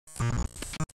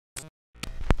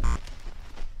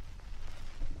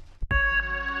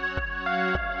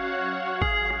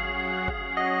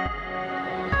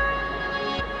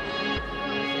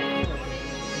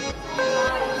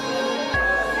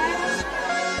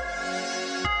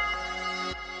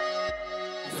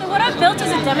built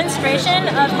as a demonstration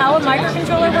of how a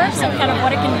microcontroller works and kind of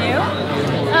what it can do.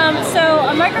 So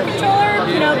a microcontroller,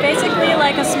 basically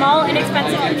like a small,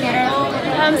 inexpensive computer.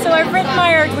 So I've written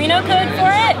my Arduino code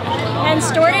for it and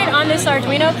stored it on this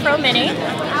Arduino Pro Mini.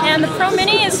 And the Pro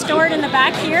Mini is stored in the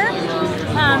back here.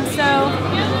 So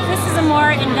this is a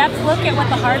more in-depth look at what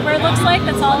the hardware looks like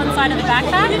that's all inside of the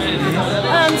backpack.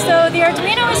 So the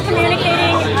Arduino is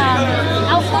communicating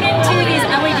output into these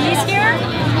LEDs here,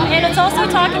 and it's also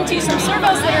talking to some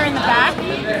servos that are in the back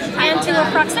and to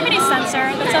a proximity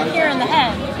sensor that's up here in the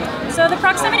head. So the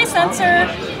proximity sensor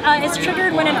is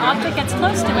triggered when an object gets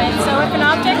close to it. So if an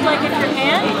object, like if your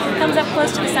hand, comes up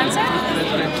close to the sensor,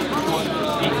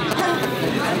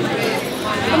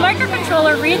 the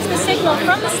microcontroller reads the signal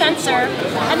from the sensor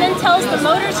and then tells the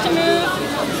motors to move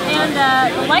and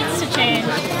the lights to change.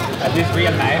 Are these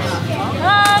real knives?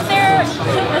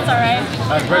 That's alright.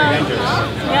 That's very dangerous.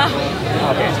 Yeah.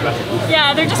 Okay, it's plastic.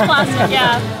 Yeah, they're just plastic,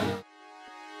 yeah.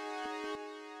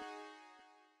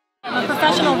 I'm a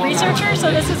professional researcher,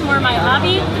 so this is more my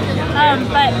hobby.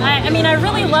 But I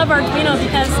really love Arduino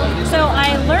because,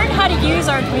 I learned how to use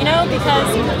Arduino because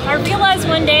I realized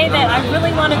one day that I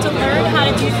really wanted to learn how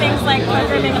to do things like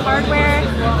programming hardware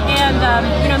and,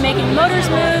 making motors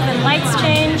move and lights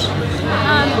change.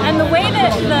 And the way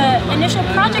that the initial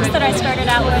projects that I started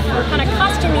out with were kind of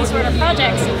costumey sort of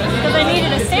projects because I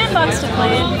needed a sandbox to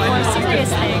play in before a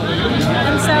serious thing.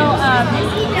 And so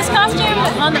this costume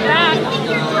on the back,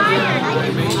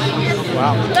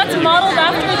 wow, that's modeled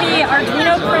after the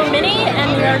Arduino Pro Mini and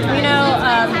the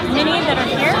Arduino Mini that are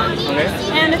here. Okay.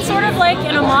 And it's sort of like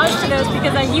an homage to those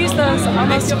because I use those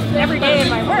almost every day in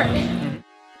my work.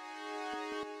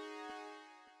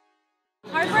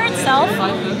 Hardware itself,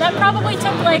 that probably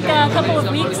took like a couple of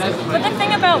weeks, but the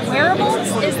thing about wearables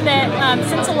is that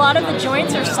since a lot of the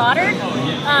joints are soldered,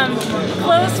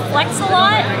 clothes flex a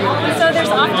lot, and so there's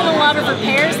often a lot of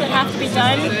repairs that have to be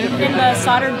done in the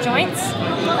soldered joints.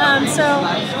 So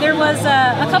there was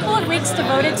a couple of weeks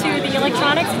devoted to the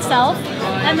electronics itself,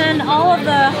 and then all of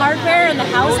the hardware and the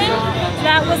housing,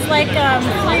 that was like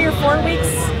 3 or 4 weeks.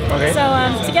 Okay. So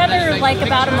together like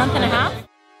about a month and a half.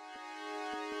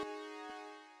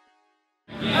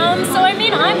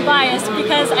 I'm biased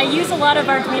because I use a lot of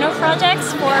Arduino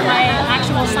projects for my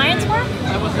actual science work.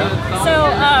 So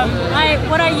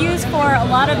what I use for a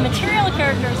lot of material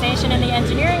characterization in the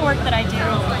engineering work that I do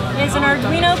is an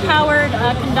Arduino-powered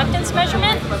conductance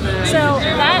measurement. So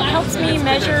that helps me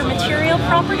measure material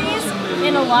properties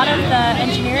in a lot of the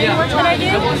engineering work that I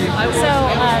do. So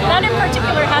that in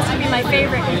particular has to be my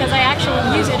favorite because I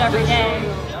actually use it every day.